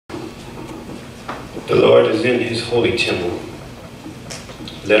The Lord is in his holy temple.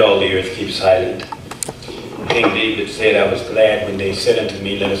 Let all the earth keep silent. King David said, I was glad when they said unto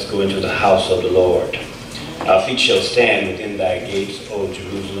me, let us go into the house of the Lord. Our feet shall stand within thy gates, O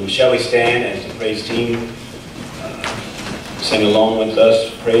Jerusalem. Shall we stand as the praise team sing along with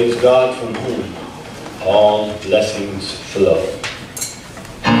us? Praise God, from whom all blessings flow.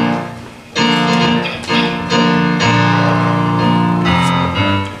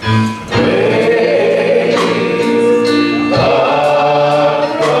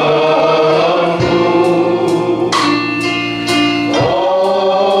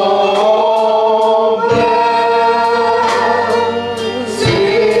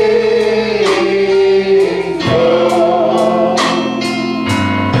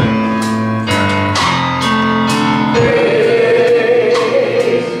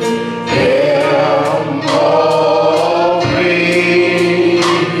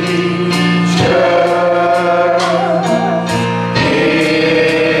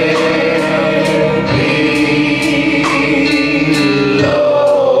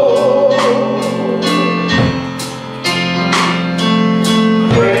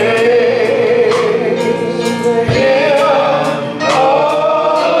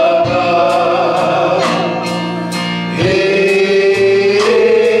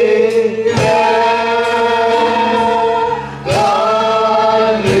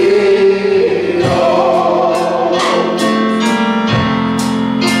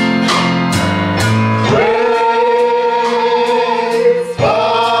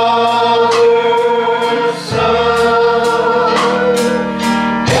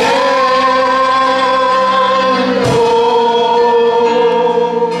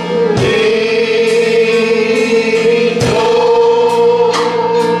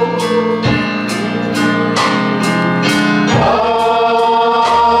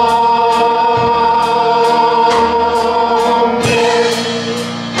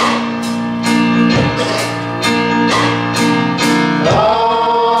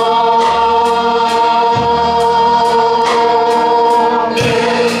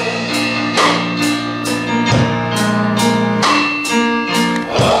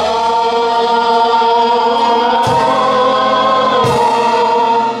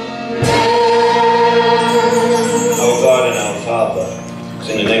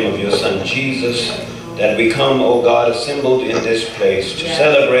 Assembled in this place to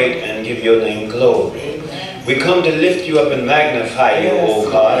celebrate and give your name glory. We come to lift you up and magnify you,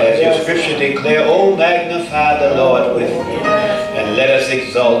 O God, as your scripture declare, oh, magnify the Lord with me, and let us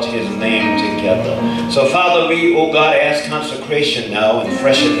exalt his name together. So, Father, we, O God, ask consecration now and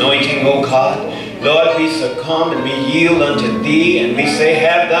fresh anointing, O God. Lord, we succumb and we yield unto thee, and we say,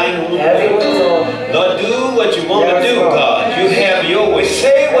 have thine own way. Lord, do what you want to do, God. You have your way.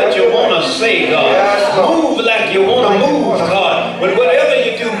 Say what you want to say, God. Move like you want to move, God. But whatever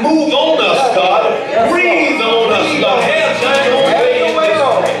you do, move on us, God. Breathe on us, Lord. Have thine own way in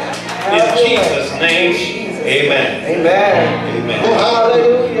this place. In Jesus' name, amen. Amen. Amen. Oh,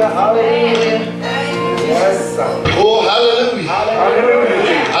 hallelujah. Hallelujah. Yes, sir. Oh, hallelujah.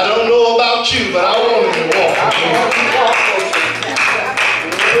 Hallelujah. I don't know about you, but I wanted to walk.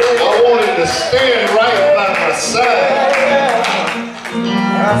 I wanted to stand right by my side.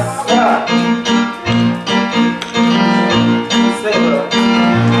 Yes, sir.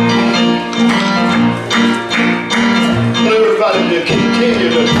 Everybody to continue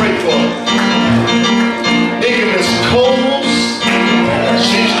to pray for Deaconess Coles.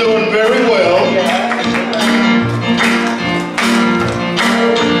 She's doing very well.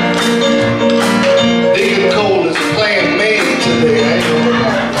 Deacon Cole is playing maid today.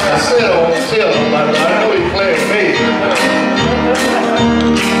 I said I won't tell him, but I know he's playing maid.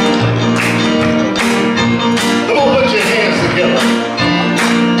 Come on, put your hands together.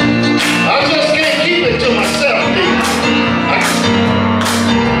 I just can't keep it to myself, Deacon.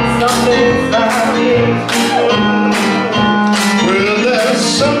 Well, there's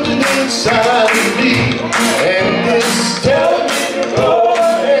something inside of me, and it's telling me to go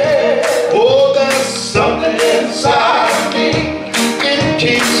ahead. Oh, there's something inside of me, it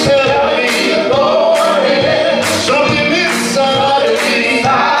keeps telling me to go ahead. Something inside of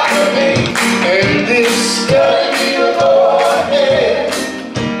me, and it's telling me to go ahead.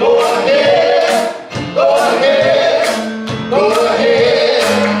 Go ahead, go ahead, go ahead.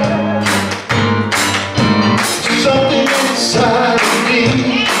 Something inside of me,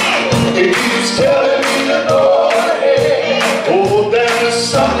 it keeps telling me to go ahead. Oh, there's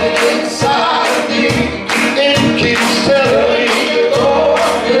something inside of me, it keeps telling me to go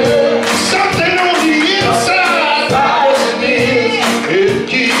ahead. Something on the inside of me, it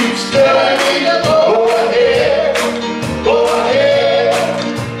keeps telling me to go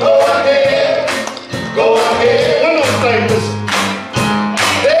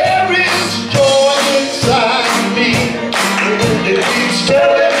keeps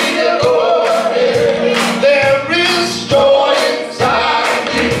telling me to go ahead. There is joy inside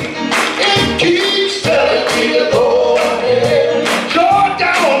me. It keeps telling me to go ahead. Joy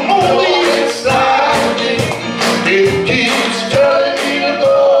down on the inside me. It keeps telling me to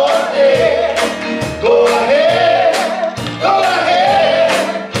go ahead. Go ahead. Go ahead.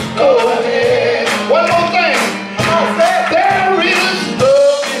 Go ahead. One more thing. There is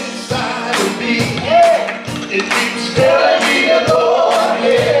love inside of me. It keeps telling me to go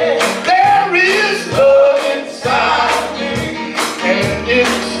ahead. There is love inside me, and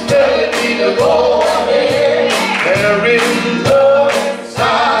it's telling me to go ahead. There is love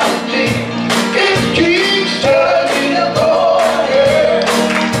inside me. It keeps telling me to go ahead.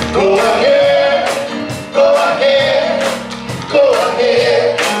 Go ahead. Go ahead. Go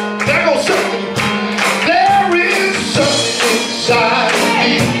ahead. There goes something. There is something inside of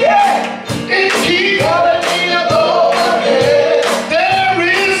me. It keeps telling me to go ahead. There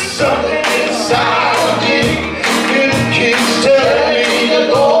is something inside of me. It keeps telling me to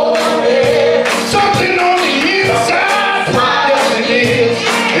go ahead. Something on the inside. Yes, it is.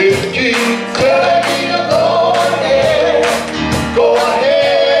 It keeps telling me to go ahead. Go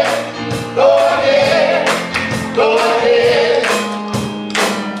ahead. Go ahead. Go ahead.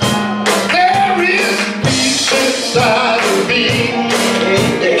 There is peace inside of me.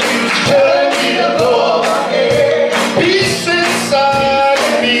 It keeps telling me to go ahead. Peace inside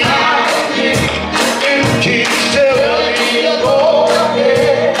of me. It keeps telling me to go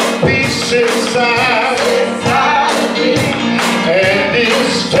ahead. Peace inside of me. And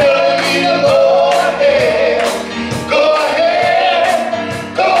it's telling me to go ahead. Go ahead.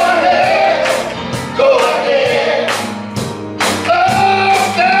 Go ahead. Go ahead.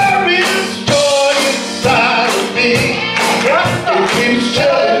 Oh, there is joy inside of me. It keeps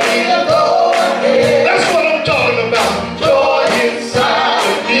telling me to go ahead. That's what I'm talking about. Joy inside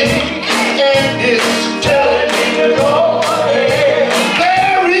of me. And it's telling me to go ahead.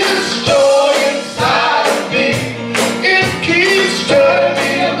 There is joy inside of me. It keeps telling me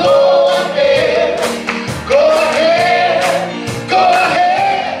to go ahead. Go ahead. Go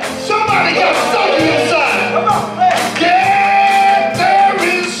ahead. Somebody got something inside. Yeah, there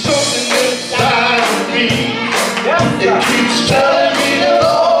is something inside of me. It keeps telling me to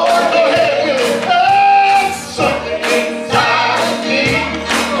go ahead. There's something inside of me,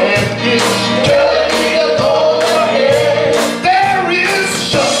 and it's telling me to go ahead. There is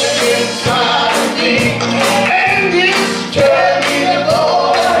something inside of me, and it's telling me to go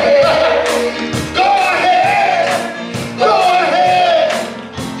ahead. Go ahead. Go ahead.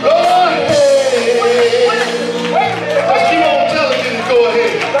 Go ahead. Let's keep on telling you to go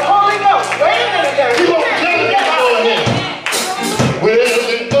ahead. Keep on telling me to go ahead. Well,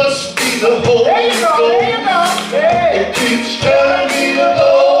 it must be the Holy Ghost. It keeps telling me to go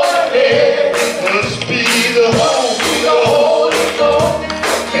ahead. Must be the Holy Ghost.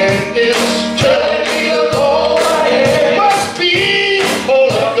 And it's telling me to go ahead. Must be the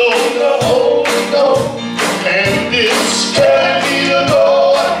Holy Ghost. And it's telling me to go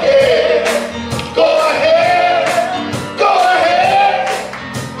ahead. Go ahead. Go ahead.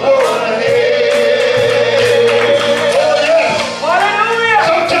 Go ahead. Oh, yeah.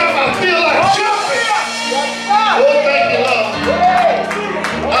 Sometimes I feel like jumping. Oh, thank you, Lord.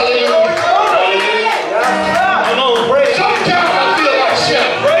 Hallelujah. Come on, praise. Sometimes I feel like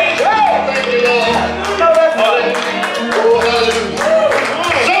shouting. Thank you, Lord. Oh, hallelujah.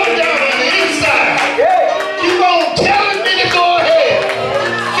 Sometimes on the inside, keep on telling me to go ahead.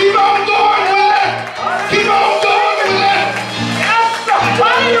 Keep on going with it. Keep on going with it.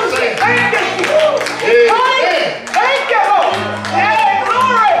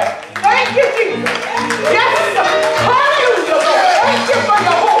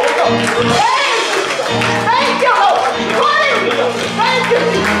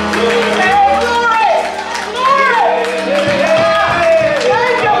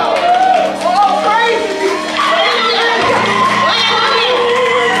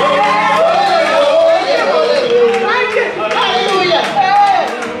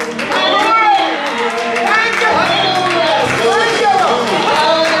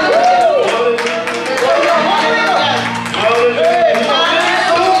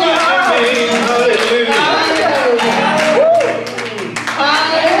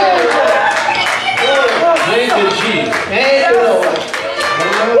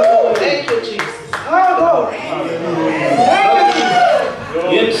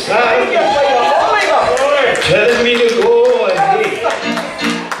 telling me to go ahead.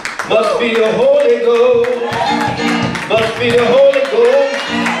 Must be the Holy Ghost. Must be the Holy Ghost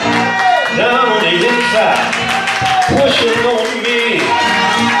down on the inside, pushing on me.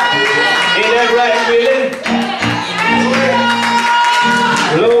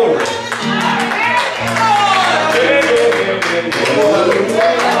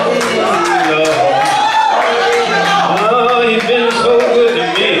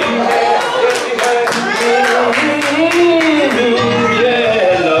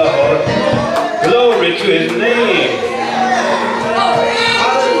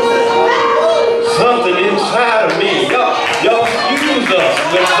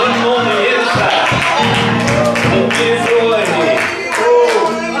 There's something on the inside. So get go ahead.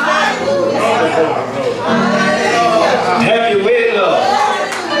 Have your way, Lord.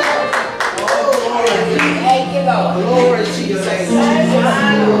 Thank you, Lord. Glory to your name.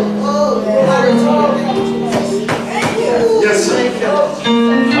 Yes, sir.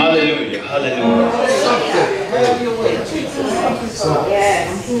 Hallelujah. Hallelujah.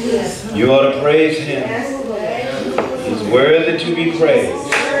 You ought to praise him. He's worthy to be praised.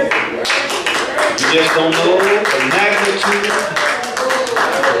 You just don't know the magnitude,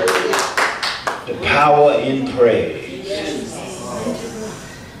 the power in praise.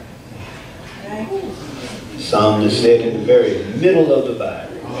 Psalmist said in the very middle of the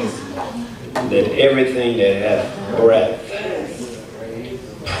Bible that everything that hath breath,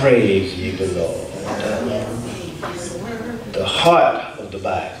 praise ye the Lord. The heart of the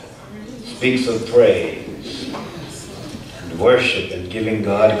Bible speaks of praise and worship and giving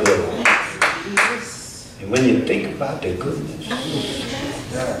God glory. And when you think about the goodness,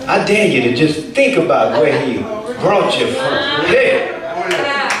 I dare you to just think about where he brought you from. Hey,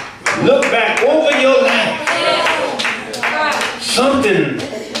 look back over your life. Something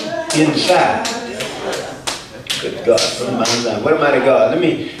inside. Good God, from my mind. What mighty God? Let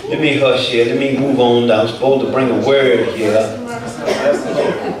me hush here. Let me move on. I'm supposed to bring a word here.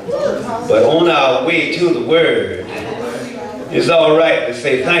 But on our way to the word, it's all right to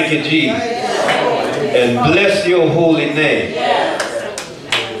say thank you, Jesus, and bless your holy name.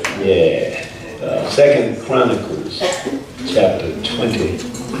 Yeah. 2 Chronicles chapter 20,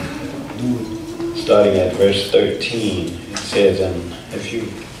 starting at verse 13. It says, if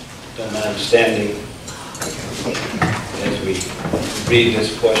you don't mind standing as we read this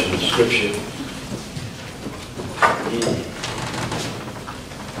portion of Scripture.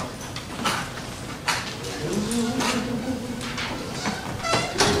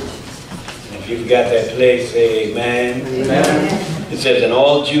 If you've got that place, say amen. Amen. It says, and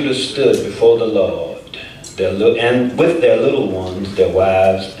all Judah stood before the Lord, and with their little ones, their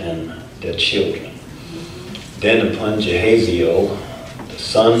wives, and their children. Then upon Jehaziel, the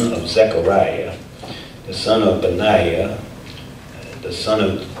son of Zechariah, the son of Benaiah, the son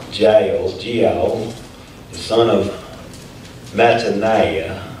of Jael, the son of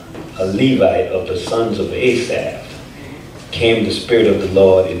Mattaniah, a Levite of the sons of Asaph, came the Spirit of the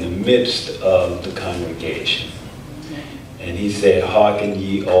Lord in the midst of the congregation. And he said, hearken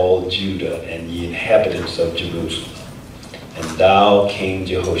ye all Judah and ye inhabitants of Jerusalem, and thou King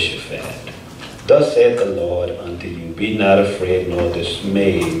Jehoshaphat. Thus saith the Lord unto you, be not afraid nor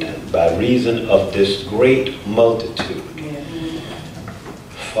dismayed by reason of this great multitude.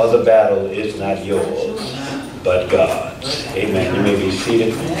 For the battle is not yours, but God's. Amen. You may be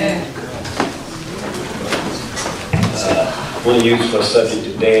seated. I want to use for subject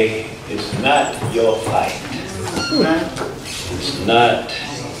today, it's not your fight. It's not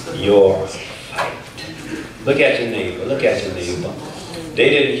your fight. Look at your neighbor. Look at your neighbor. They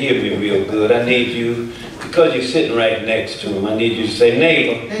didn't hear me real good. I need you, because you're sitting right next to them, I need you to say,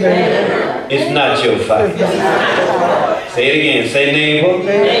 neighbor, it's not your fight. Say it again. Say, neighbor,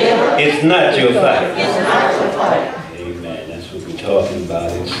 it's not your fight. Amen. That's what we're talking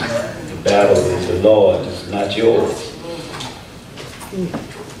about. It's, the battle is the Lord's. It's not yours.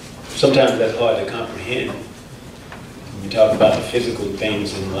 Sometimes that's hard to comprehend. We talk about the physical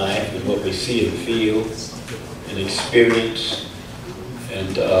things in life and what we see and feel and experience.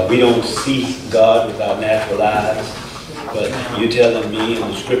 And we don't see God with our natural eyes, but you're telling me,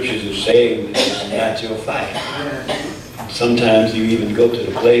 and the scriptures are saying, that it's not your fight. Sometimes you even go to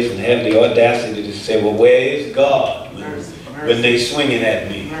the place and have the audacity to say, well, where is God when they're swinging at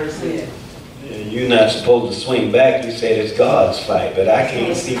me? You're not supposed to swing back. You said it's God's fight, but I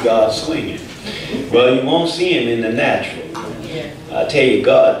can't see God swinging. Well, you won't see him in the natural. I tell you,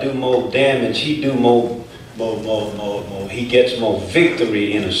 God do more damage. He do more. He gets more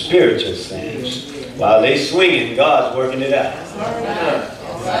victory in a spiritual sense. While they swinging, God's working it out.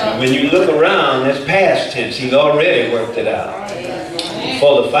 When you look around, that's past tense. He's already worked it out.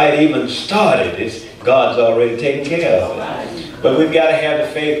 Before the fight even started, God's already taken care of it. But we've got to have the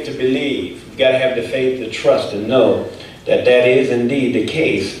faith to believe. We've got to have the faith to trust and know that that is indeed the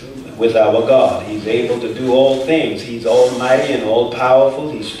case with our God. He's able to do all things. He's almighty and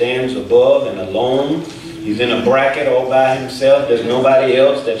all-powerful. He stands above and alone. He's in a bracket all by himself. There's nobody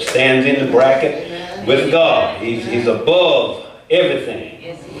else that stands in the bracket with God. He's above everything.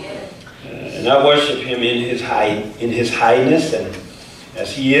 And I worship him in his highness, and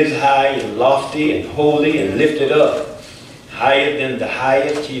as he is high and lofty and holy and lifted up. higher than the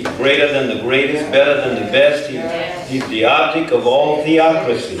highest. He's greater than the greatest, better than the best. He's the object of all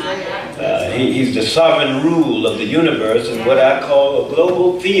theocracy. He's the sovereign rule of the universe and what I call a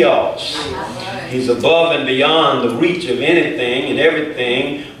global theos. He's above and beyond the reach of anything, and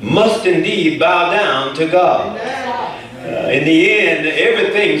everything must indeed bow down to God. In the end,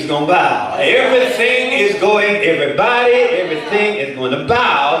 everything's going to bow. Everything is going, everything is going to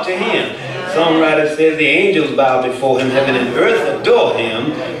bow to him. Songwriter says the angels bow before him, heaven and earth adore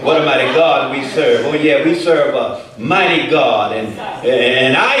him. What a mighty God we serve. Oh yeah, we serve a mighty God.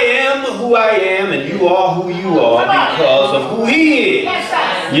 And I am who I am, and you are who you are because of who he is.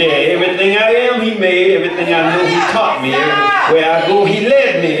 Yeah, everything I am, he made. Everything I know, he taught me. Everywhere I go, he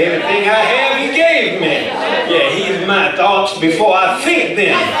led me. Everything I have, he gave me. Yeah, he's my thoughts before I think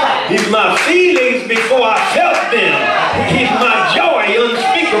them. He's my feelings before I felt them. He's my joy,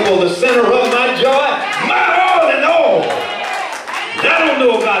 unspeakable, the center of my joy, my all in all. And I don't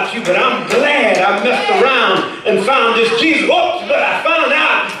know about you, but I'm glad I messed around and found this Jesus. Oops, but I found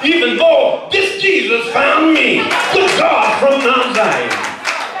out even more. This Jesus found me. Good God from Mount Zion.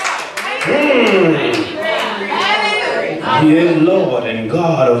 He is Lord and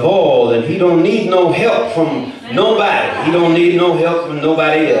God of all, and he don't need no help from nobody. He don't need no help from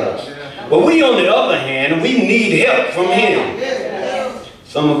nobody else. But we, on the other hand, we need help from him.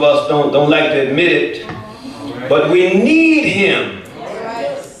 Some of us don't like to admit it, but we need him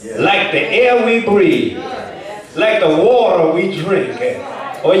like the air we breathe, like the water we drink.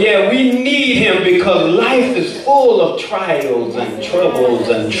 Oh yeah, we need him because life is full of trials and troubles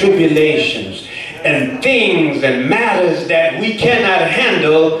and tribulations and things and matters that we cannot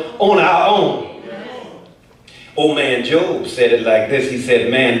handle on our own. Old man Job said it like this. He said,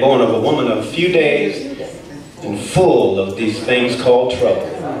 man born of a woman of a few days and full of these things called trouble.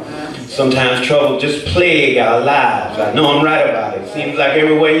 Sometimes trouble just plague our lives. I know I'm right about it. Seems like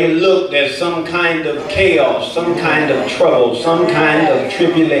everywhere you look, there's some kind of chaos, some kind of trouble, some kind of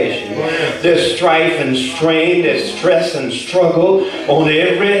tribulation. There's strife and strain, there's stress and struggle on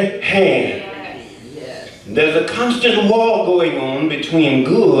every hand. There's a constant war going on between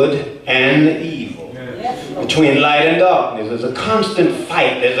good and evil, between light and darkness. There's a constant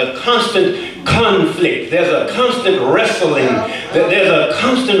fight. There's a constant conflict. There's a constant wrestling. There's a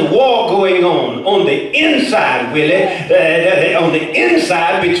constant war going on the inside, Willie, on the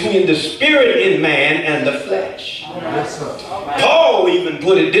inside between the spirit in man and the flesh. Paul even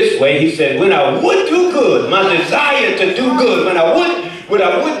put it this way. He said, when I would do good, my desire to do good, when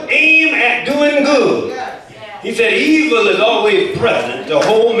I would aim at doing good, he said, evil is always present to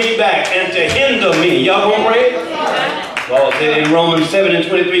hold me back and to hinder me. Y'all gonna pray? Paul said in Romans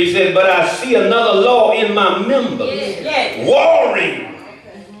 7:23, he said, but I see another law in my members, warring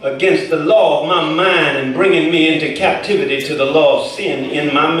against the law of my mind and bringing me into captivity to the law of sin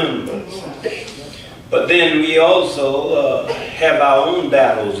in my members. But then we also have our own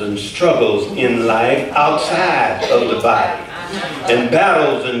battles and struggles in life outside of the body, and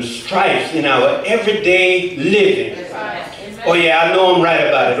battles and strifes in our everyday living. Oh yeah, I know I'm right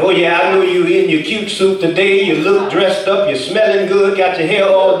about it. Oh yeah, I know you in your cute suit today, you look dressed up, you're smelling good, got your hair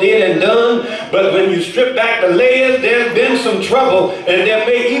all did and done, but when you strip back the layers, there's been some trouble, and there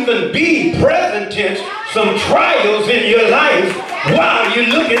may even be, present tense, some trials in your life while you're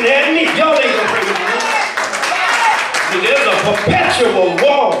looking at me. Y'all ain't gonna bring it to me. See, there's a perpetual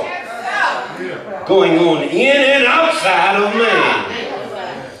war going on in and outside of man.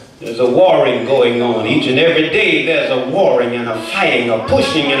 There's a warring going on each and every day. There's a warring and a fighting, a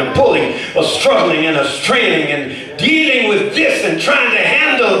pushing and a pulling, a struggling and a straining and dealing with this and trying to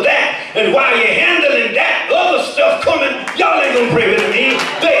handle that. And while you're handling that, other stuff coming, y'all ain't gonna pray with me.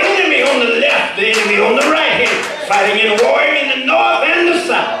 The enemy on the left, the enemy on the right hand, fighting and warring in the north and the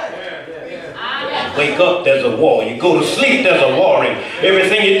south. Wake up, there's a war. You go to sleep, there's a warring.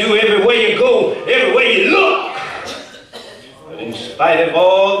 Everything you do, everywhere you go, everywhere you look. But in spite of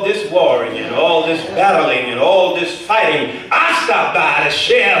all this warring and all this battling and all this fighting, I stopped by to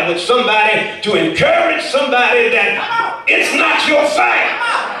share with somebody, to encourage somebody that it's not your fight.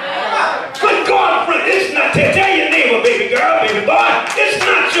 Good God, it's not. Tell your neighbor, baby girl, baby boy, it's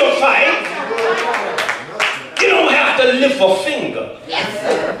not your fight. You don't have to lift a finger.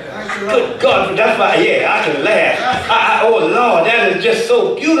 Good God, that's why, yeah, I can laugh. Oh Lord, that is just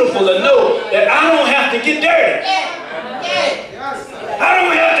so beautiful to know that I don't have to get dirty. I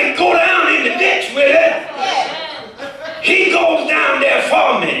don't have to go down in the ditch with it. He goes down there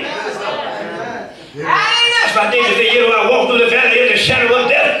for me. That's why David said, you know, I walk through the valley of the shadow of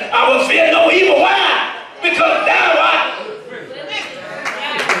death, I will fear no evil. Why? Because thou art.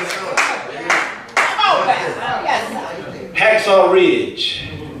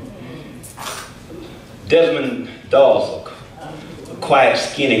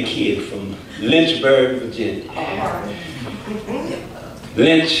 skinny kid from Lynchburg, Virginia.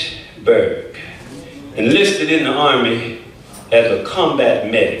 Lynchburg. Enlisted in the Army as a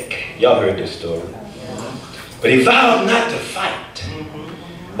combat medic. Y'all heard this story. But he vowed not to fight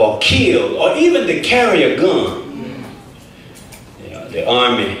or kill or even to carry a gun. The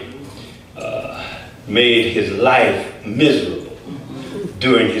Army made his life miserable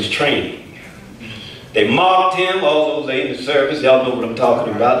during his training. They mocked him, all those in the service, y'all know what I'm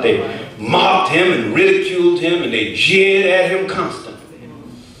talking about. They mocked him and ridiculed him and they jeered at him constantly.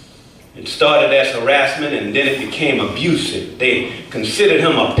 It started as harassment and then it became abusive. They considered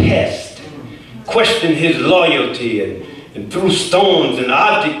him a pest, questioned his loyalty and threw stones and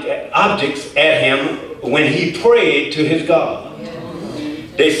objects at him when he prayed to his God.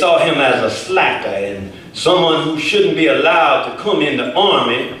 They saw him as a slacker and someone who shouldn't be allowed to come in the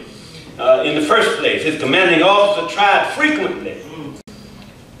Army in the first place. His commanding officer tried frequently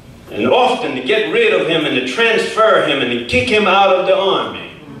and often to get rid of him and to transfer him and to kick him out of the Army.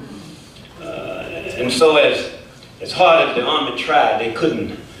 And so as hard as the Army tried, they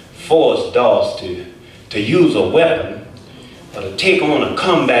couldn't force Doss to use a weapon or to take on a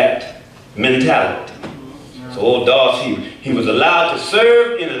combat mentality. So old Doss, he was allowed to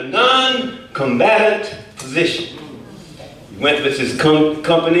serve in a non-combatant position. He went with his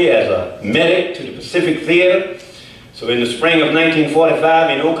company as a medic to the Pacific Theater. So in the spring of 1945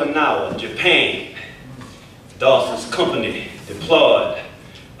 in Okinawa, Japan, Doss's company deployed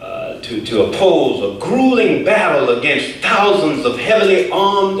to oppose a grueling battle against thousands of heavily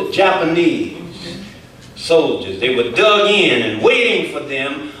armed Japanese soldiers. They were dug in and waiting for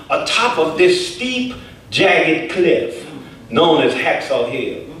them atop of this steep, jagged cliff known as Hacksaw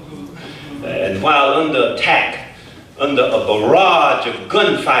Hill. And while under attack, under a barrage of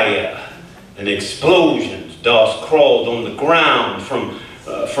gunfire and explosions, Doss crawled on the ground from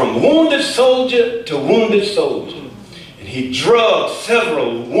wounded soldier to wounded soldier. And he drugged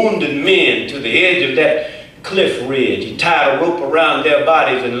several wounded men to the edge of that cliff ridge. He tied a rope around their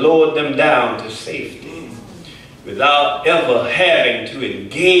bodies and lowered them down to safety without ever having to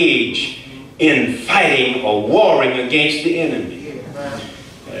engage in fighting or warring against the enemy.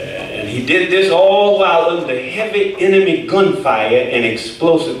 And he did this all while under heavy enemy gunfire and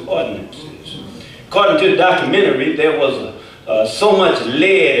explosive ordnances. According to the documentary, there was so much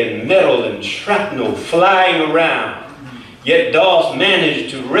lead and metal and shrapnel flying around. Yet Doss managed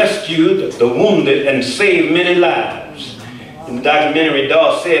to rescue the wounded and save many lives. In the documentary,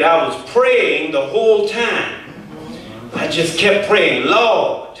 Doss said, "I was praying the whole time. I just kept praying,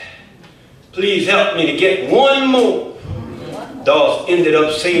 Lord, please help me to get one more." Doss ended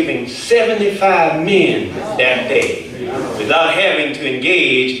up saving 75 men that day without having to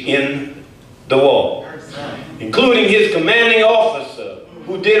engage in the war, including his commanding officer,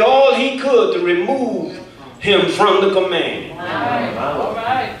 who did all he could to remove him from the command. All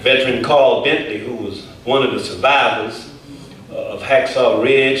right. Veteran Carl Bentley, who was one of the survivors of Hacksaw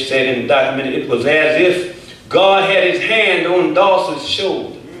Ridge, said in the documentary, "It was as if God had his hand on Doss's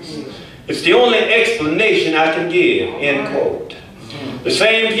shoulders. It's the only explanation I can give," end quote. The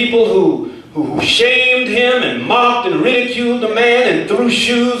same people who shamed him and mocked and ridiculed the man and threw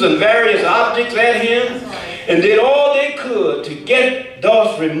shoes and various objects at him and did all they could to get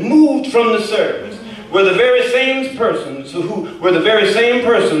Doss removed from the service were the very same persons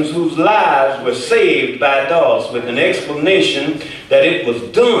whose lives were saved by Doss with an explanation that it was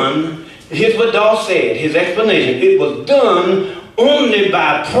done. Here's what Doss said, his explanation: it was done only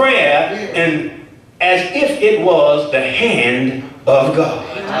by prayer and as if it was the hand of God.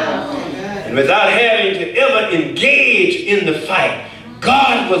 And without having to ever engage in the fight,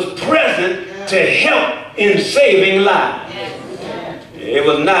 God was present to help in saving lives. It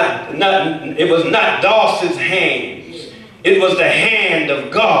was not Doss's hands. It was the hand of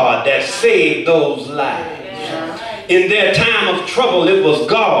God that saved those lives. In their time of trouble, it was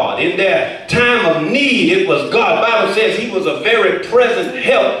God. In their time of need, it was God. The Bible says he was a very present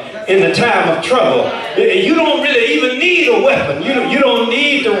help in the time of trouble. You don't really even need a weapon. You don't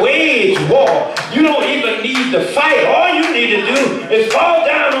need to wage war. You don't even need to fight. All you need to do is fall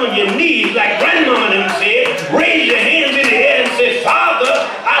down on your knees like Grandma and them said. Raise your hands in the air and say, "Father,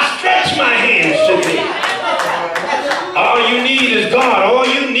 I stretch my hands to thee." All you need is God. All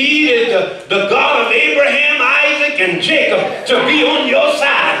you need is the God of Abraham, Isaac, and Jacob to be on your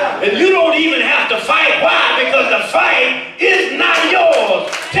side. And you don't even have to fight. Why? Because the fight is not yours.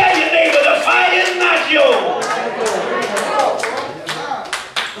 Tell your neighbor, the fight is not yours.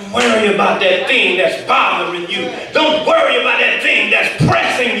 Don't worry about that thing that's bothering you. Don't worry about that thing that's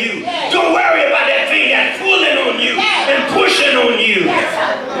pressing you. Don't worry about that thing that's pulling on you and pushing on you.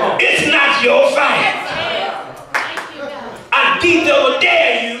 It's not your fight. I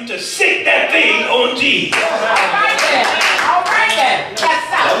dare you to sick that thing on Jesus.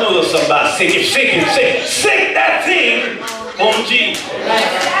 I know somebody sick that thing on Jesus.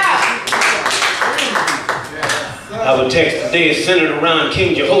 Our text today is centered around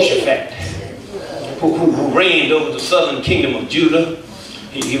King Jehoshaphat, who reigned over the southern kingdom of Judah.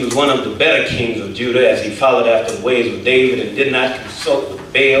 He was one of the better kings of Judah, as he followed after the ways of David and did not consult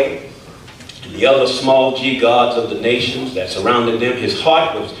with Baal and the other small g gods of the nations that surrounded them. His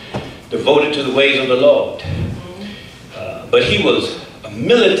heart was devoted to the ways of the Lord. But he was a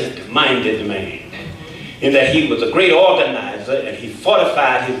militant-minded man, in that he was a great organizer and he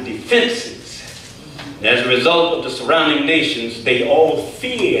fortified his defenses. And as a result of the surrounding nations, they all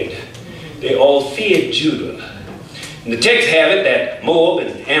feared Judah. And the text have it that Moab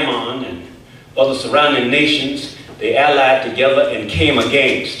and Ammon and other surrounding nations, they allied together and came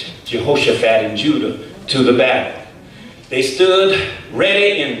against Jehoshaphat and Judah to the battle. They stood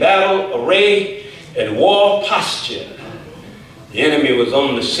ready in battle array and war posture. The enemy was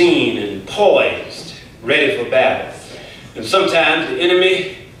on the scene and poised, ready for battle. And sometimes the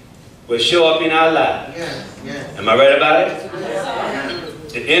enemy will show up in our lives. Am I right about it?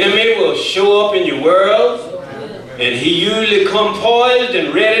 The enemy will show up in your world, and he usually come poised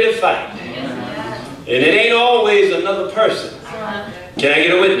and ready to fight. And it ain't always another person. Can I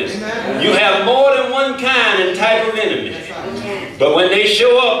get a witness? You have more than one kind and type of enemy. But when they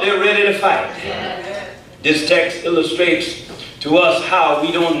show up, they're ready to fight. This text illustrates to us how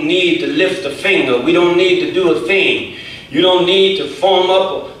we don't need to lift a finger. We don't need to do a thing. You don't need to form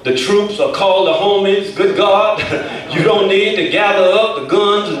up the troops or call the homies, good God. You don't need to gather up the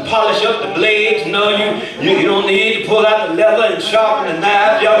guns and polish up the blades. No, you don't need to pull out the leather and sharpen the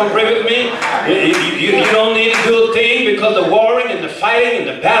knives. Y'all gonna agree with me? You don't need to do a thing, because the warring and the fighting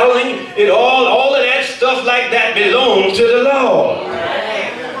and the battling, all of that stuff like that belongs to the Lord.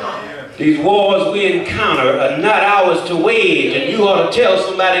 These wars we encounter are not ours to wage, and you ought to tell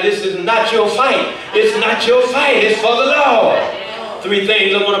somebody this is not your fight. It's not your fight, it's for the Lord. 3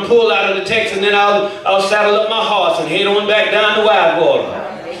 things I want to pull out of the text, and then I'll saddle up my horse and head on back down the wide water.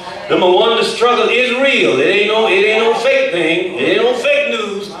 Number 1, the struggle is real. It ain't no fake thing. It ain't no fake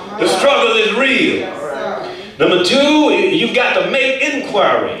news. The struggle is real. Number 2, you've got to make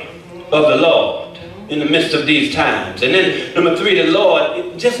inquiry of the Lord in the midst of these times. And then number 3, the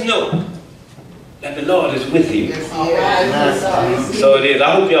Lord, just know that the Lord is with you. So it is.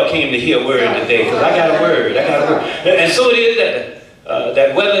 I hope y'all came to hear a word today, because I got a word. And so it is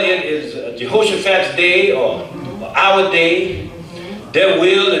that whether it is Jehoshaphat's day or our day, there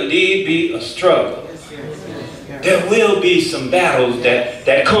will indeed be a struggle. There will be some battles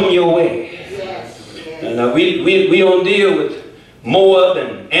that come your way. And we don't deal with Moab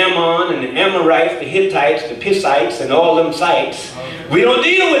and Ammon and the Amorites, the Hittites, the Pisites, and all them sites. We don't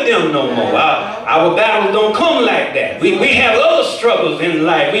deal with them no more. Our battles don't come like that. We have other struggles in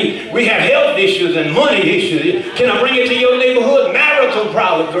life. We have health issues and money issues. Can I bring it to your neighborhood? Marital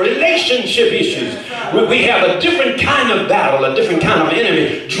problems, relationship issues. We have a different kind of battle, a different kind of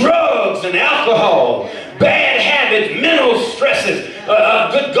enemy. Drugs and alcohol, bad habits, mental stresses.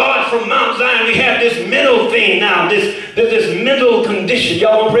 Good God, from Mount Zion, we have this mental thing now, this mental condition.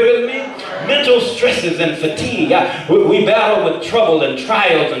 Y'all want to pray with me? Mental stresses and fatigue. We battle with trouble and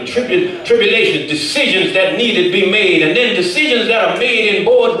trials and tribulations, decisions that need to be made, and then decisions that are made in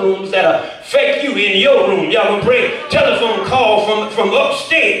boardrooms that affect you in your room. Y'all want to pray? Telephone call from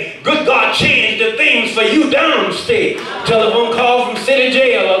upstate. Good God, change the things for you downstate. Telephone call from city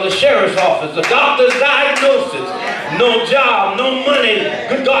jail or the sheriff's office. The doctor's diagnosis. No job, no money.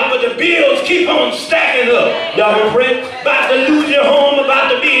 Good God, but the bills keep on stacking up. Y'all want to pray? About to lose your home,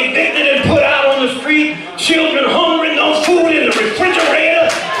 about to be evicted and put out on the street. Children hungry, no food in the refrigerator.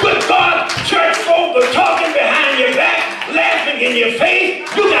 Good God, church folk are talking behind your back, laughing in your face.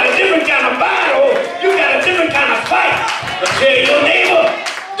 You got a different kind of battle. You got a different kind of fight. But tell your neighbor,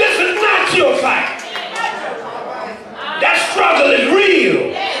 this is not your fight. That struggle is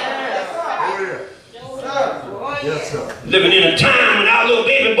real. Yes, sir. Living in a time when our little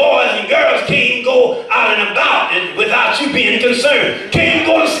baby boys and girls can't even go out and about and without you being concerned. Can't even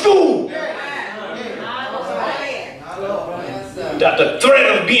go to school. That the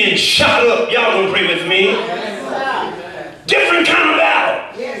threat of being shot up, y'all gonna pray with me. Different kind of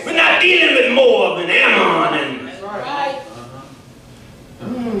battle. We're not dealing with Moab and Ammon and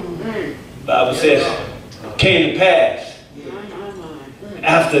the Bible says, came to pass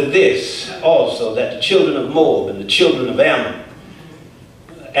after this also that the children of Moab and the children of Ammon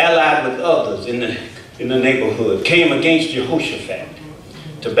allied with others in in the neighborhood came against Jehoshaphat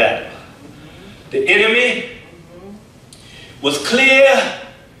to battle. The enemy was clear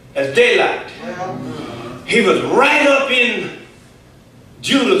as daylight. He was right up in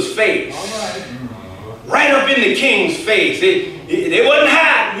Judah's face, right up in the king's face. They wasn't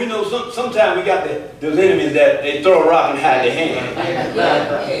hiding. You know, sometimes we got those enemies that they throw a rock and hide their hand.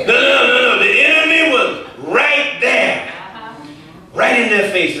 No. The enemy was right there, right in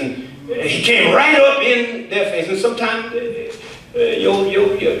their face, and he came right up in their face. And sometimes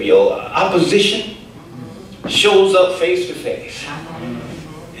your opposition shows up face to face,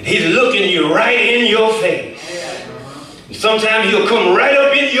 and he's looking you right in your face. And sometimes he'll come right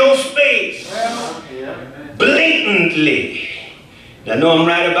up in your space, blatantly. And I know I'm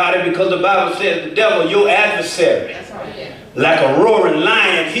right about it because the Bible says the devil, your adversary, like a roaring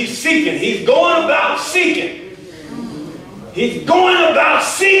lion, he's seeking. He's going about seeking. He's going about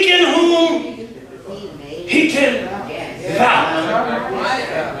seeking whom he can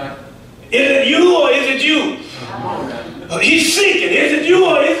devour. Is it you or is it you? He's seeking. Is it you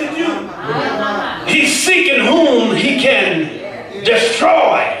or is it you? He's seeking whom he can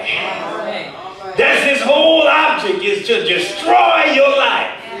destroy. That's his whole object, is to destroy your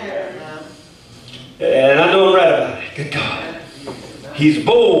life. And I know I'm right about it. Good God. He's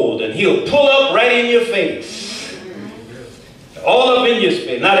bold and he'll pull up right in your face. All up in your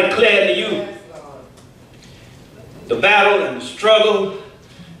space. And I declare to you, the battle and the struggle,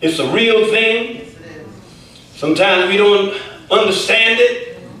 it's a real thing. Sometimes we don't understand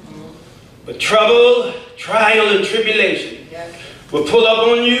it. But trouble, trial, and tribulation will pull up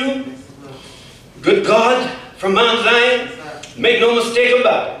on you. Good God, from Mount Zion, make no mistake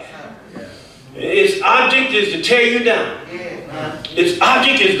about it. Its object is to tear you down. Its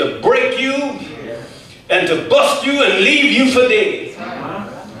object is to break you and to bust you and leave you for dead.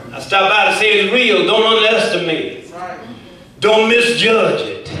 I stop by to say it's real. Don't underestimate it. Don't misjudge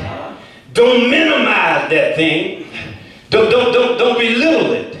it. Don't minimize that thing. Don't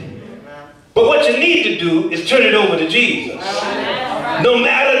belittle it. But what you need to do is turn it over to Jesus. No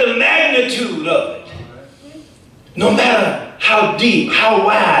matter the magnitude of it, no matter how deep, how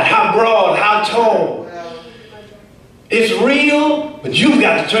wide, how broad, how tall, it's real, but you've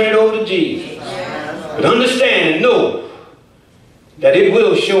got to turn it over to Jesus. But understand and know that it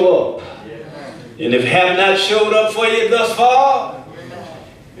will show up. And if it have not showed up for you thus far,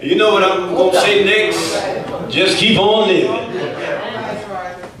 you know what I'm going to say next? Just keep on living.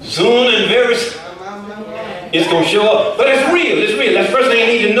 Soon and very soon, it's going to show up. But it's real. It's real. That's the first thing I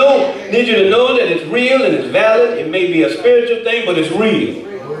need to know. I need you to know that it's real and it's valid. It may be a spiritual thing, but it's real.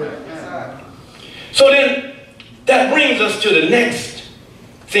 So then, that brings us to the next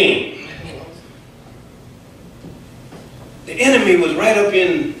thing. The enemy was right up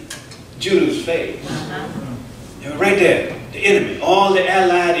in Judah's face. They were right there. The enemy. All the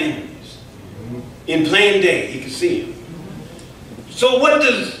allied enemies. In plain day, he could see them. So what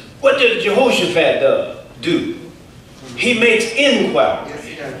does Jehoshaphat do? He makes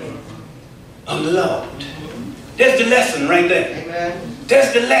inquiry of the Lord. That's the lesson right there.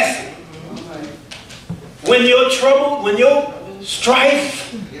 That's the lesson. When your trouble, when your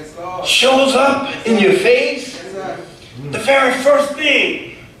strife shows up in your face, the very first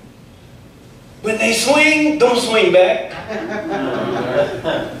thing, when they swing, don't swing back.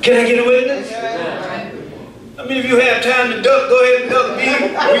 Can I get a witness? I mean, if you have time to duck, go ahead and duck me.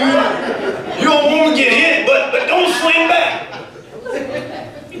 You don't want to get hit, but don't swing back.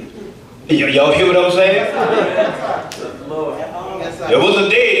 Y'all hear what I'm saying? There was a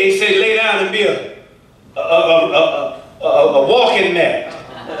day they said lay down and be a walking mat.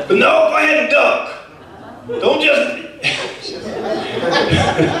 But no, go ahead and duck. Don't just...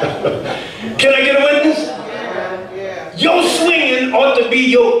 Can I get a witness? Your swinging ought to be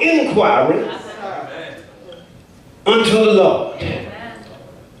your inquiry unto the Lord.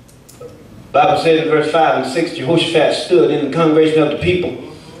 The Bible says in verse 5 and 6, Jehoshaphat stood in the congregation of the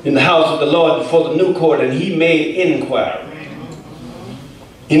people in the house of the Lord before the new court, and he made inquiry.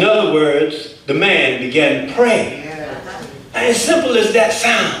 In other words, the man began to pray. And as simple as that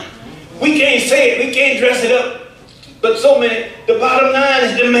sound, we can't say it, we can't dress it up, but so many, the bottom line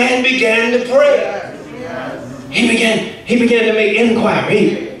is the man began to pray. He began to make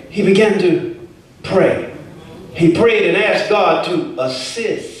inquiry. He began to pray. He prayed and asked God to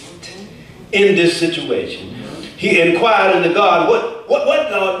assist in this situation. He inquired unto God, what,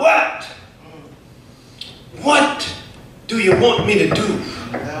 Lord, what? What do you want me to do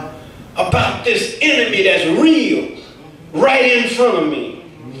about this enemy that's real, right in front of me?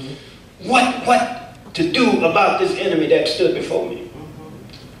 What to do about this enemy that stood before me?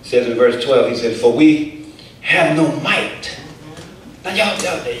 says in verse 12, he said, for we have no might. Now y'all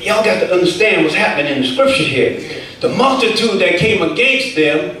got to understand what's happening in the scripture here. The multitude that came against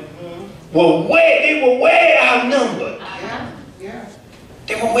them were way outnumbered.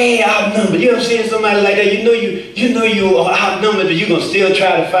 They were way outnumbered. You ever seen somebody like that? You know you are outnumbered, but you're gonna still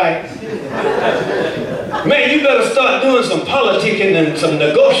try to fight. Man, you better start doing some politicking and some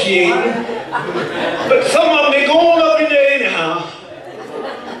negotiating. But some of them, they going up in there anyhow.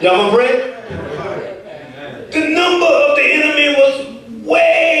 Y'all gonna pray? The number of the enemy was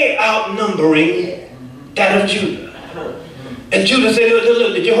way outnumbering that of Judah. And Judah said,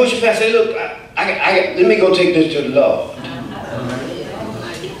 look, Jehoshaphat said, look, let me go take this to the Lord.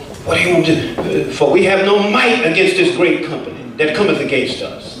 What do you want to do? For we have no might against this great company that cometh against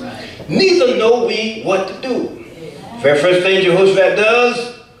us. Neither know we what to do. Very first thing Jehoshaphat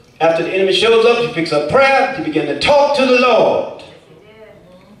does, after the enemy shows up, he picks up prayer, he begins to talk to the Lord.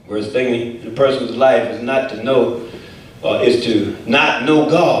 Worst thing in a person's life is not to know, is to not know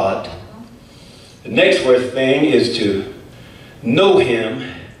God. The next worst thing is to know him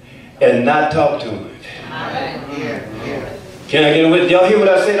and not talk to him. Can I get a witness? Y'all hear what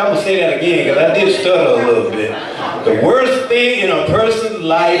I said? I'm going to say that again because I did stutter a little bit. The worst thing in a person's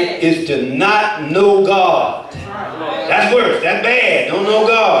life is to not know God. That's worse. That's bad. Don't know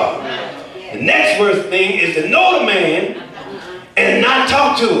God. The next worst thing is to know the man and not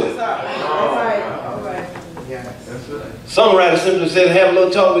talk to him. Songwriter simply says, have a little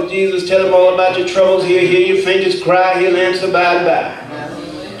talk with Jesus, tell him all about your troubles, he'll hear your faintest cry, he'll answer by and by.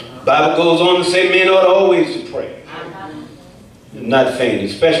 The Bible goes on to say men ought always to pray. Not faint,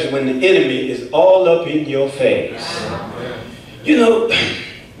 especially when the enemy is all up in your face. You know,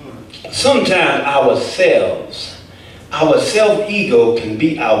 sometimes our self-ego can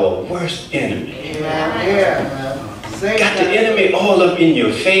be our worst enemy. Got the enemy all up in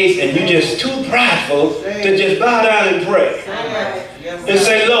your face and you're just too prideful to just bow down and pray. And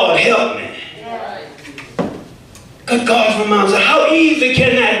say, Lord, help me. Good God from Mount Zion, how easy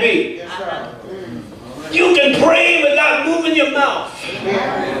can that be? You can pray without moving your mouth.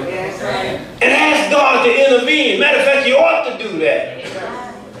 And ask God to intervene. Matter of fact, you ought to do that.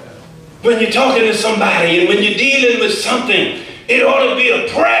 When you're talking to somebody and when you're dealing with something, it ought to be a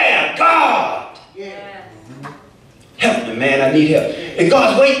prayer. God, help me, man, I need help. And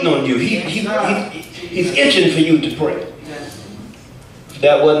God's waiting on you. He's itching for you to pray. If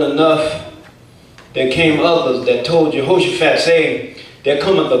that wasn't enough, there came others that told Jehoshaphat, saying, there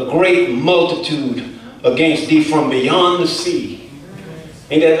cometh a great multitude against thee from beyond the sea.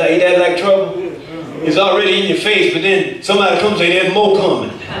 Ain't that like trouble? It's already in your face, but then somebody comes and say, there's more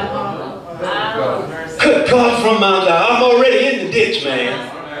coming. Good God from Mount Zion, I'm already in the ditch, man.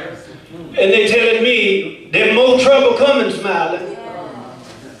 And they telling me there's more trouble coming, smiling.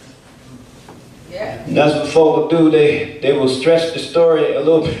 And that's what folk will do. They will stretch the story a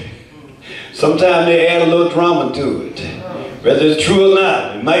little bit. Sometimes they add a little drama to it. Whether it's true or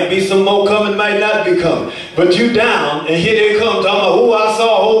not. It might be some more coming, might not be coming. But you down, and here they come talking about, oh, I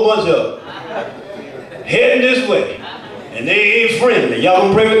saw a whole bunch of them. Heading this way. And they ain't friendly. Y'all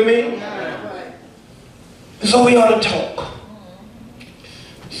gonna pray with me? And so we ought to talk.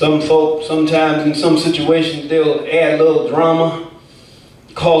 Some folk, sometimes in some situations, they'll add a little drama,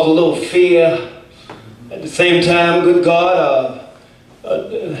 cause a little fear. At the same time, good God,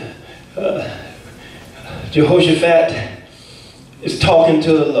 Jehoshaphat is talking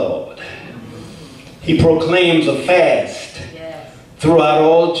to the Lord. He proclaims a fast throughout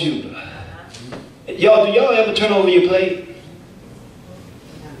all Judah. Y'all, do y'all ever turn over your plate?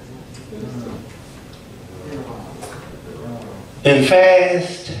 And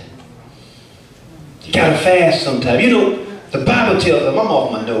fast? You gotta fast sometimes. You know, the Bible tells us, I'm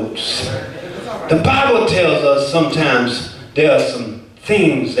off my notes. The Bible tells us sometimes there are some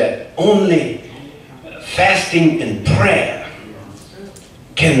things that only fasting and prayer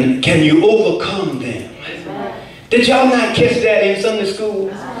can you overcome them. Did y'all not catch that in Sunday school?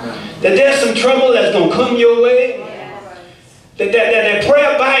 That there's some trouble that's going to come your way? That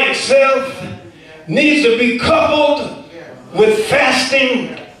prayer by itself needs to be coupled with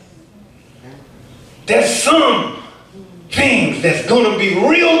fasting. There's some things that's going to be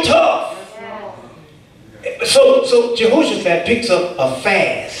real tough. So Jehoshaphat picks up a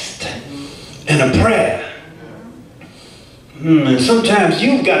fast and a prayer. And sometimes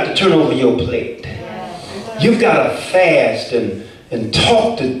you've got to turn over your plate. You've got to fast and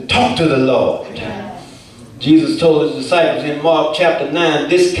talk to the Lord. Jesus told his disciples in Mark chapter 9,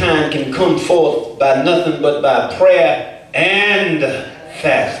 this kind can come forth by nothing but by prayer and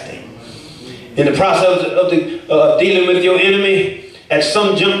fasting. In the process of dealing with your enemy at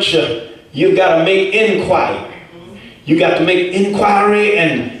some juncture, you've got to make inquiry. You got to make inquiry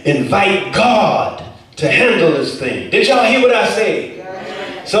and invite God to handle this thing. Did y'all hear what I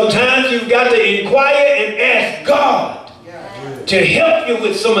said? Sometimes you've got to inquire and ask God to help you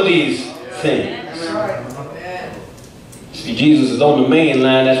with some of these things. See, Jesus is on the main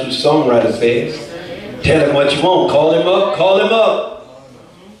line. That's what the songwriter says. Tell him what you want. Call him up. Call him up.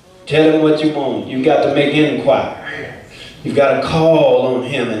 Tell him what you want. You've got to make inquiry. You've got to call on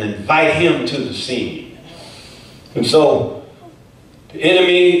him and invite him to the scene. And so, the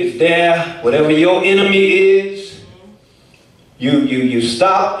enemy is there. Whatever your enemy is, you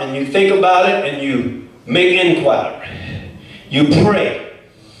stop and you think about it and you make inquiry. You pray.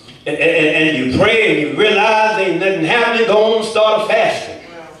 And you pray and you realize ain't nothing happening. Go on and start fasting.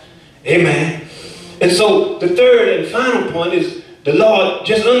 Amen. And so, the third and final point is the Lord,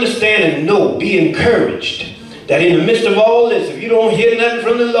 just understand and know, be encouraged. That in the midst of all this, if you don't hear nothing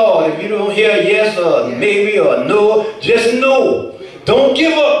from the Lord, if you don't hear a yes or a maybe or a no, just know. Don't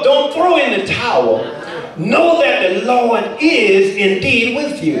give up. Don't throw in the towel. Know that the Lord is indeed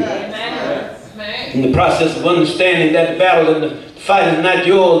with you. In the process of understanding that the battle and the fight is not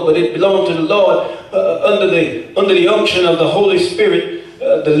yours, but it belongs to the Lord, under the unction of the Holy Spirit,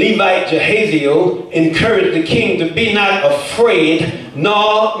 the Levite Jehaziel encouraged the king to be not afraid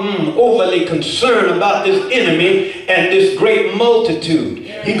nor overly concerned about this enemy and this great multitude.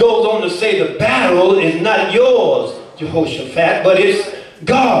 He goes on to say the battle is not yours, Jehoshaphat, but it's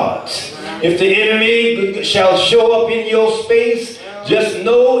God's. If the enemy shall show up in your space, just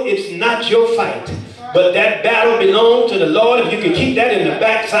know it's not your fight. But that battle belongs to the Lord. If you can keep that in the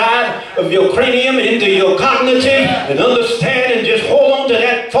backside of your cranium, into your cognitive, and understand and just hold on to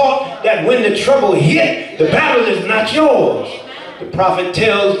that thought that when the trouble hit, the battle is not yours. The prophet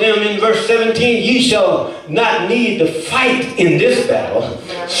tells them in verse 17, ye shall not need to fight in this battle.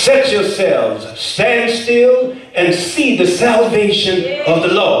 Set yourselves, stand still, and see the salvation of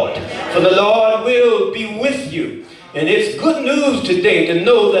the Lord. For the Lord will be with you. And it's good news today to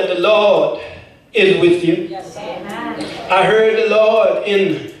know that the Lord is with you. Yes, I heard the Lord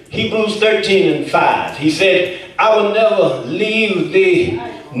in Hebrews 13:5. He said, I will never leave thee,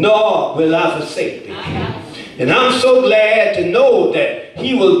 nor will I forsake thee. And I'm so glad to know that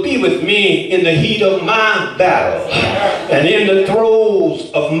he will be with me in the heat of my battle and in the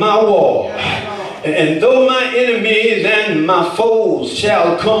throes of my war. And though my enemies and my foes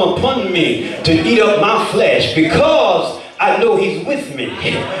shall come upon me to eat up my flesh, because I know he's with me.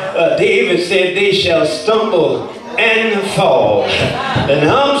 David said, they shall stumble and fall. And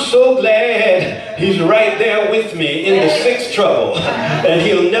I'm so glad he's right there with me in the sixth trouble. And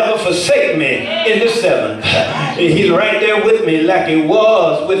he'll never forsake me in the seventh. He's right there with me like he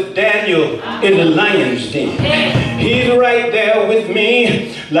was with Daniel in the lion's den. He's right there with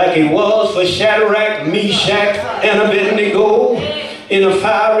me like he was for Shadrach, Meshach, and Abednego in a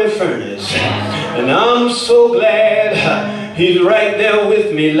fiery furnace. And I'm so glad he's right there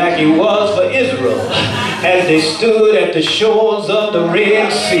with me like he was for Israel as they stood at the shores of the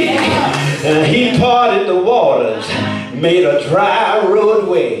Red Sea. And he parted the waters, made a dry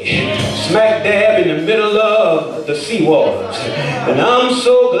roadway, smack dab in the middle of the sea waters. And I'm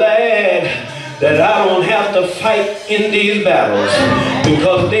so glad that I don't have to fight in these battles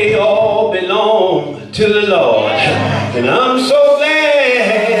because they all belong to the Lord. And I'm so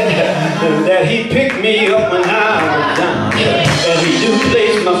glad that he picked me up when I was down. And he do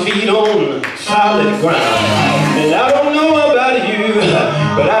place my feet on solid ground. And I don't know about you,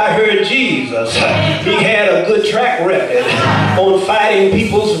 but I heard Jesus, he had a good track record on fighting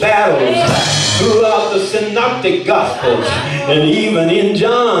people's battles throughout the synoptic gospels and even in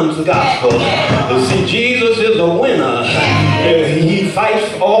John's gospel. You see, Jesus is a winner. He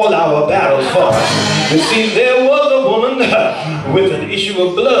fights all our battles for us. You see, there was a woman with an issue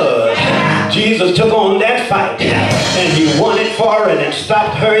of blood. Jesus took on that fight and he won it for her and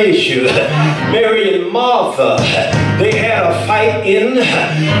stopped her issue. Mary and Martha, they had a fight in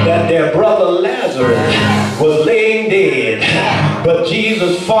that their brother Lazarus was laying dead. But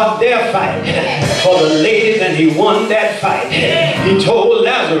Jesus fought their fight for the ladies and he won that fight. He told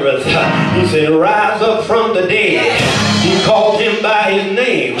Lazarus, he said, rise up from the dead. He called him by his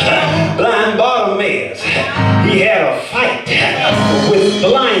name, blind Bartimaeus. He had a fight with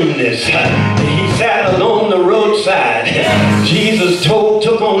blindness. He sat along the roadside. Jesus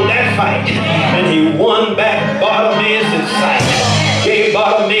took on that fight and he won back Bartimaeus' sight. Gave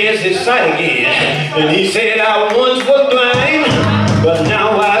Bartimaeus his sight again. And he said, I once was blind, but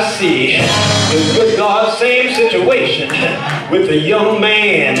now I see. The good God saves situation with a young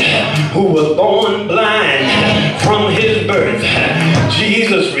man who was born blind from his birth.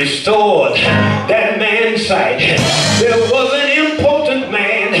 Jesus restored that man's sight. There was an important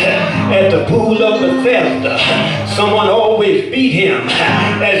man at the pool of Bethesda. Someone always beat him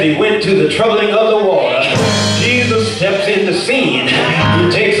as he went to the troubling of the water. Jesus steps in the scene.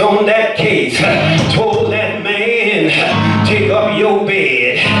 He takes on that case, told that man, take up your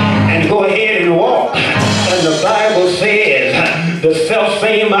bed and go ahead and walk. And the Bible says the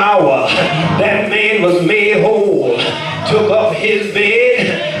self-same hour that man was made whole, took up his bed,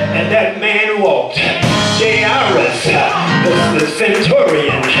 and that man walked. Jairus, the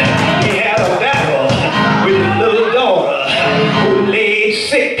centurion, he had a battle with his little daughter who lay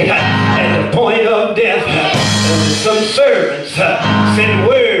sick at the point of death. And some servants sent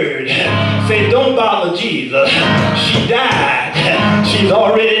word, say, don't bother Jesus. She died. She's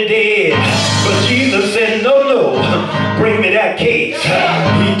already dead. But Jesus said, no, bring me that case.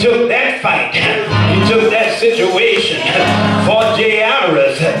 He took that fight. He took that situation for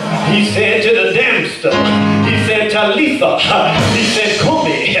Jairus. He said to the damsel, he said, Talitha, he said,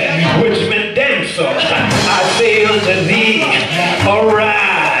 Kumi, which meant damsel, I say unto thee,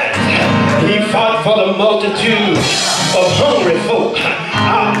 arise. He fought for the multitude of hungry folk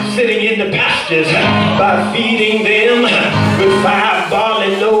out sitting in the pastures by feeding them with 5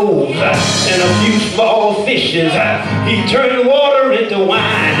 barley loaves and a few small fishes. He turned water into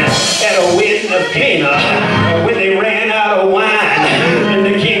wine at a wedding of Cana when they ran out of wine. And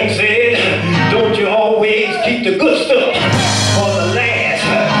the king said, don't you always keep the good stuff for the last?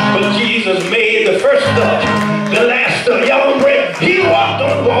 But Jesus made the first stuff the last stuff. Y'all break. He walked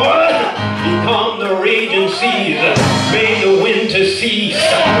on water. He calmed the raging seas, made the wind to cease,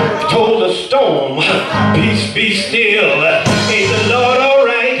 told the storm, peace be still. Ain't the Lord all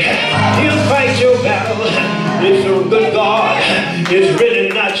right? He'll fight your battle. It's a good God. It's really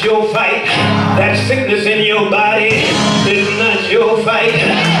not your fight. That sickness in your body is not your fight.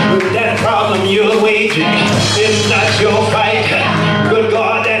 That problem you're waging is not your fight. Good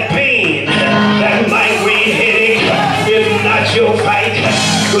God, that pain, that migraine headache is not your fight.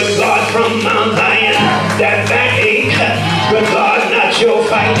 Good God, from Mount Zion, that backache, good God, not your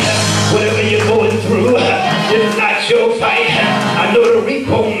fight. Whatever you're going through, it's not your fight. I know the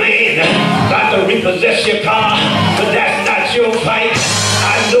repo man got to repossess your car, but that's not your fight.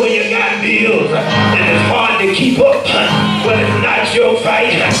 I know you got bills, and it's hard to keep up, but it's not your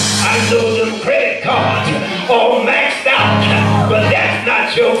fight. I know them credit cards all maxed out, but that's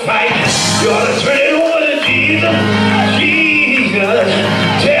not your fight. You ought to turn it over to Jesus.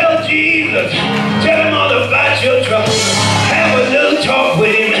 Tell Jesus, tell him all about your trouble. Have a little talk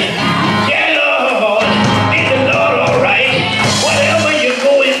with him. Yeah, Lord, ain't the Lord all right? Whatever you're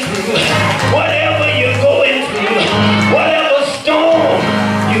going through, whatever storm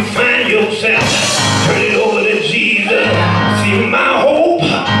you find yourself, turn it over to Jesus. See, my hope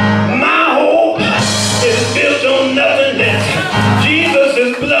is built on nothing less.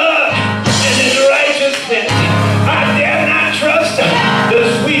 Jesus' blood and his righteousness. I dare not trust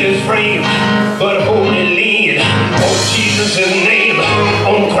the sweetest frame, but wholly lean on Jesus' name.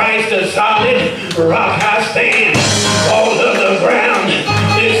 On Christ the solid rock I stand. All of the ground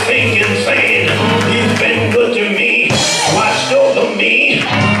is sinking sand. He's been good to me, watched over me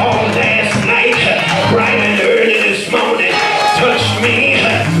all last night, bright and early this morning. Touched me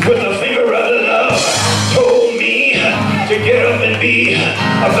with the finger of love. Told me to get up and be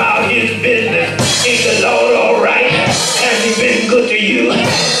about his business. Ain't the Lord all right? Has he been good to you?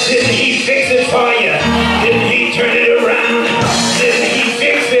 Didn't he fix it for you? Didn't he turn it around? Didn't he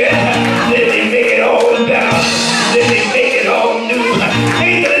fix it? Didn't he make it all better? Didn't he make it all new?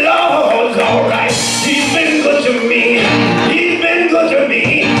 Ain't the Lord all right? He's been good to me. He's been good to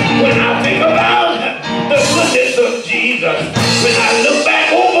me. When I think about the goodness of Jesus, when I look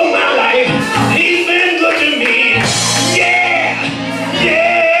back over my life, he's been good to me. Yeah.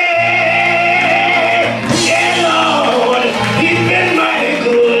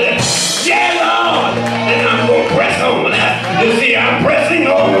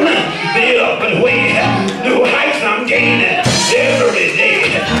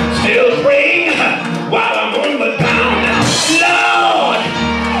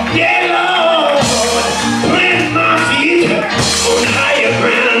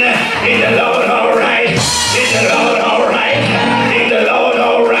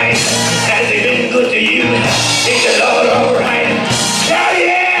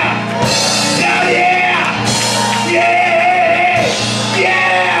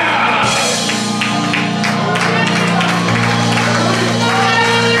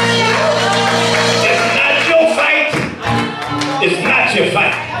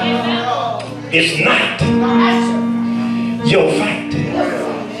 is not your fight.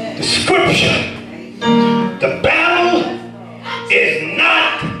 The scripture, the battle is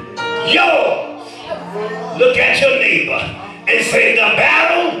not yours. Look at your neighbor and say, the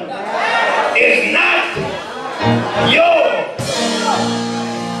battle is not yours.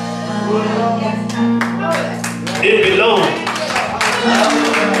 It belongs.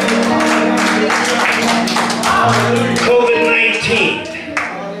 COVID-19,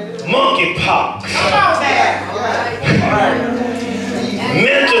 monkeypox,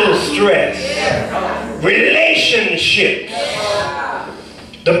 mental stress, relationships,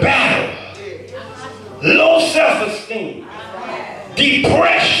 the battle, low self-esteem,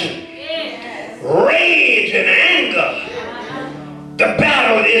 depression, rage and anger. The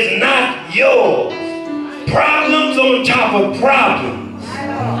battle is not yours. Problems on top of problems.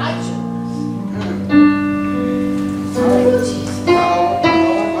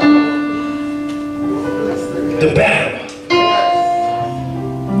 The battle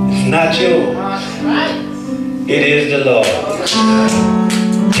is not yours. It is the Lord.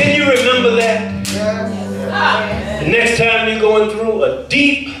 Can you remember that? The next time you're going through a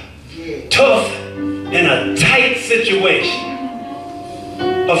deep, tough, and a tight situation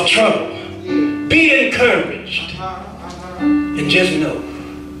of trouble, be encouraged and just know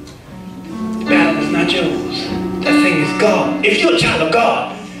the battle is not yours. That thing is God. If you're a child of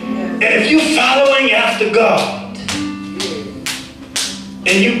God, and if you're following after God,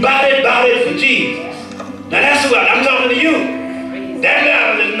 and you bout it for Jesus, now that's what I'm talking to you. That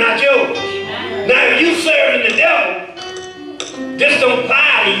battle is not yours. Now if you serving the devil, this don't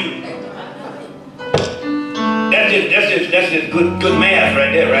apply to you. That's just good math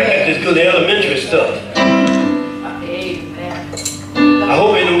right there, right? That's just good elementary stuff. I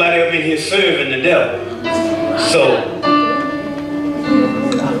hope ain't nobody up in here serving the devil. So,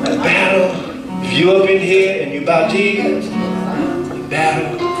 the battle, if you up in here and you about Jesus, the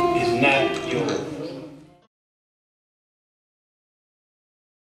battle